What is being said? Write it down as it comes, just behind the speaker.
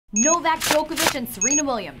Novak, Djokovic, and Serena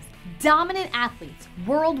Williams. Dominant athletes,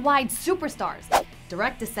 worldwide superstars,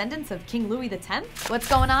 direct descendants of King Louis X. What's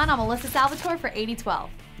going on? I'm Melissa Salvatore for 80Twelve.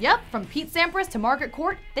 Yep, from Pete Sampras to Margaret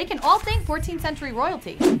Court, they can all thank 14th century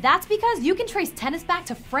royalty. That's because you can trace tennis back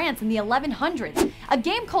to France in the 1100s, a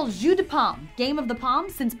game called Jeu de Paume, Game of the Palm,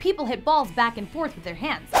 since people hit balls back and forth with their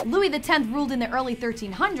hands. Louis X ruled in the early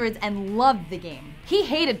 1300s and loved the game. He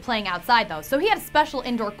hated playing outside though, so he had special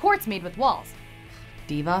indoor courts made with walls.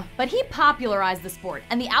 Diva. But he popularized the sport,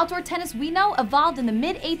 and the outdoor tennis we know evolved in the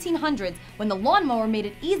mid-1800s when the lawnmower made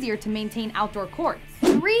it easier to maintain outdoor courts.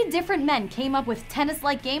 3 different men came up with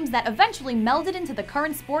tennis-like games that eventually melded into the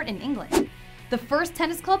current sport in England. The first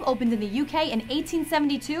tennis club opened in the UK in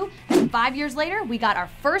 1872, and 5 years later, we got our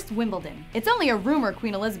first Wimbledon. It's only a rumor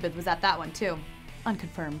Queen Elizabeth was at that one too.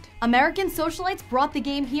 Unconfirmed. American socialites brought the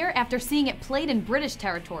game here after seeing it played in British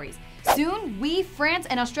territories. Soon, we, France,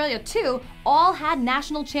 and Australia too all had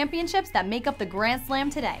national championships that make up the Grand Slam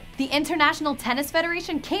today. The International Tennis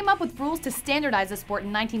Federation came up with rules to standardize the sport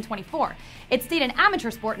in 1924. It stayed an amateur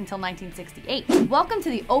sport until 1968. Welcome to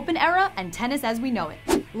the open era and tennis as we know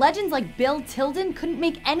it. Legends like Bill Tilden couldn't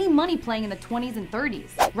make any money playing in the 20s and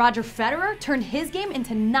 30s. Roger Federer turned his game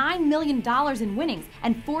into $9 million in winnings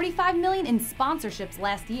and $45 million in sponsorships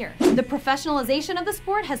last year. The professionalization of the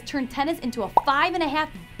sport has turned tennis into a $5.5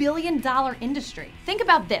 billion industry. Think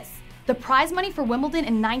about this. The prize money for Wimbledon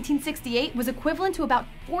in 1968 was equivalent to about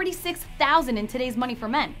 $46,000 in today's money for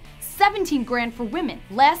men, 17 grand for women.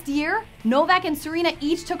 Last year, Novak and Serena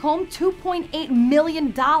each took home $2.8 million.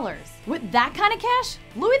 With that kind of cash,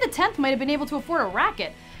 Louis X might have been able to afford a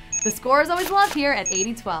racket. The score is always love here at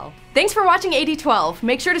 80Twelve. Thanks for watching 80Twelve.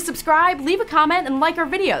 Make sure to subscribe, leave a comment, and like our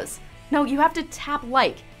videos. No, you have to tap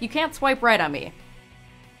like. You can't swipe right on me.